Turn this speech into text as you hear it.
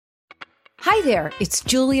Hi there, it's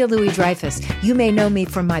Julia Louis-Dreyfus. You may know me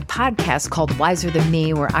from my podcast called Wiser Than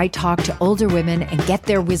Me, where I talk to older women and get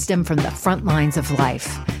their wisdom from the front lines of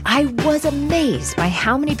life. I was amazed by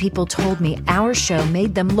how many people told me our show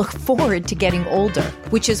made them look forward to getting older,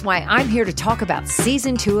 which is why I'm here to talk about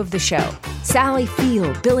season 2 of the show. Sally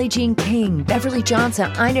Field, Billie Jean King, Beverly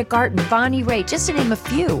Johnson, Ina Garten, Bonnie Raitt, just to name a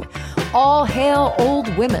few. All hail old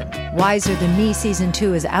women. Wiser Than Me season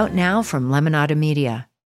 2 is out now from Lemonada Media.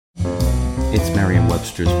 It's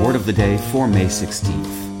Merriam-Webster's Word of the Day for May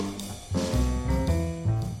 16th.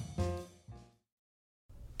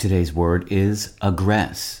 Today's word is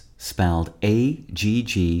aggress, spelled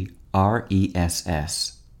Aggress.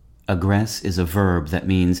 Aggress is a verb that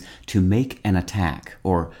means to make an attack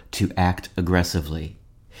or to act aggressively.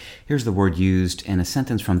 Here's the word used in a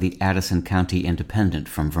sentence from the Addison County Independent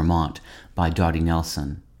from Vermont by Dottie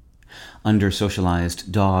Nelson.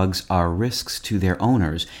 Under-socialized dogs are risks to their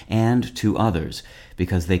owners and to others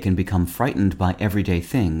because they can become frightened by everyday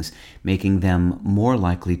things, making them more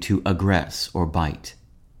likely to aggress or bite.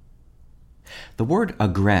 The word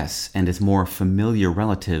aggress and its more familiar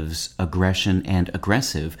relatives, aggression and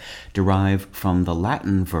aggressive, derive from the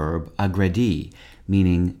Latin verb aggredī,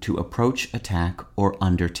 meaning to approach, attack, or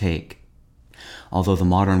undertake. Although the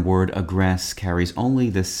modern word aggress carries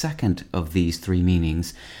only the second of these three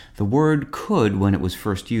meanings, the word could, when it was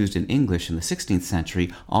first used in English in the 16th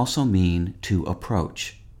century, also mean to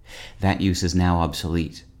approach. That use is now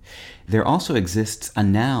obsolete. There also exists a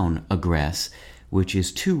noun, aggress, which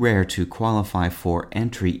is too rare to qualify for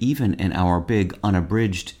entry even in our big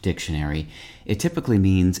unabridged dictionary. It typically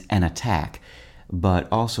means an attack, but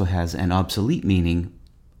also has an obsolete meaning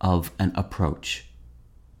of an approach.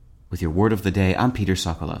 With your Word of the Day, I'm Peter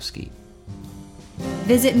Sokolowski.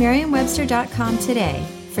 Visit Merriam-Webster.com today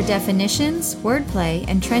for definitions, wordplay,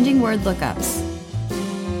 and trending word lookups.